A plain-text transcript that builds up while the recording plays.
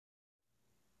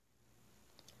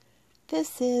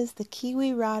This is the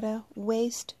Kiwi-Rata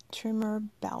waist trimmer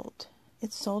belt.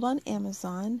 It's sold on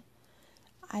Amazon.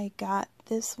 I got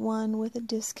this one with a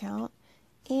discount,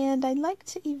 and I'd like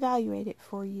to evaluate it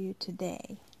for you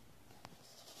today.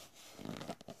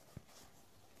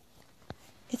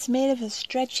 It's made of a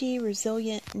stretchy,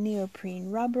 resilient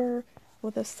neoprene rubber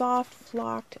with a soft,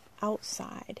 flocked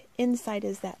outside. Inside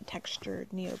is that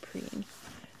textured neoprene.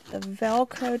 The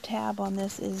velcro tab on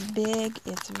this is big.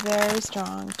 It's very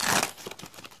strong, tough.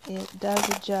 It does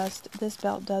adjust. This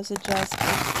belt does adjust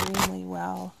extremely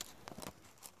well.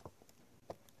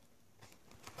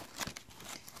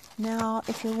 Now,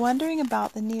 if you're wondering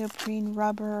about the neoprene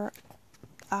rubber,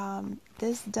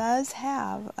 this does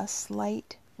have a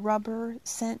slight rubber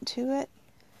scent to it.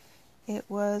 It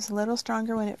was a little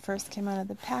stronger when it first came out of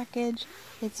the package.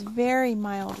 It's very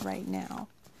mild right now.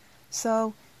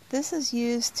 So this is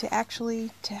used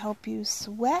to help you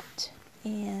sweat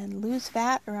and lose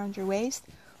fat around your waist,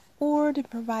 or to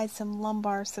provide some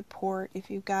lumbar support if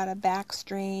you've got a back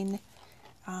strain,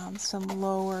 some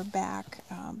lower back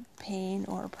pain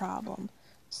or problem.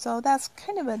 So that's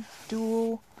kind of a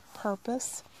dual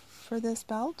purpose for this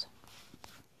belt.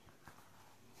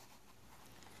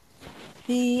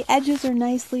 The edges are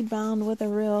nicely bound with a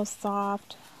real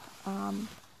soft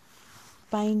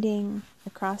binding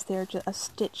across there, just a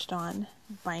stitched on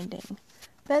binding.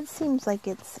 That seems like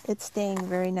it's staying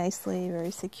very nicely, very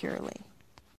securely.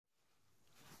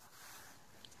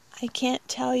 I can't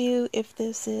tell you if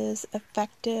this is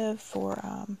effective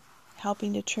for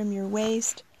helping to trim your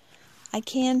waist. I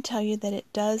can tell you that it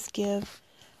does give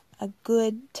a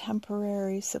good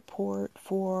temporary support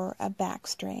for a back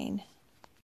strain.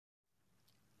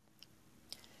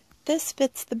 This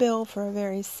fits the bill for a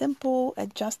very simple,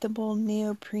 adjustable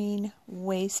neoprene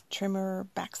waist trimmer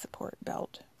back support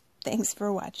belt. Thanks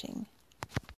for watching.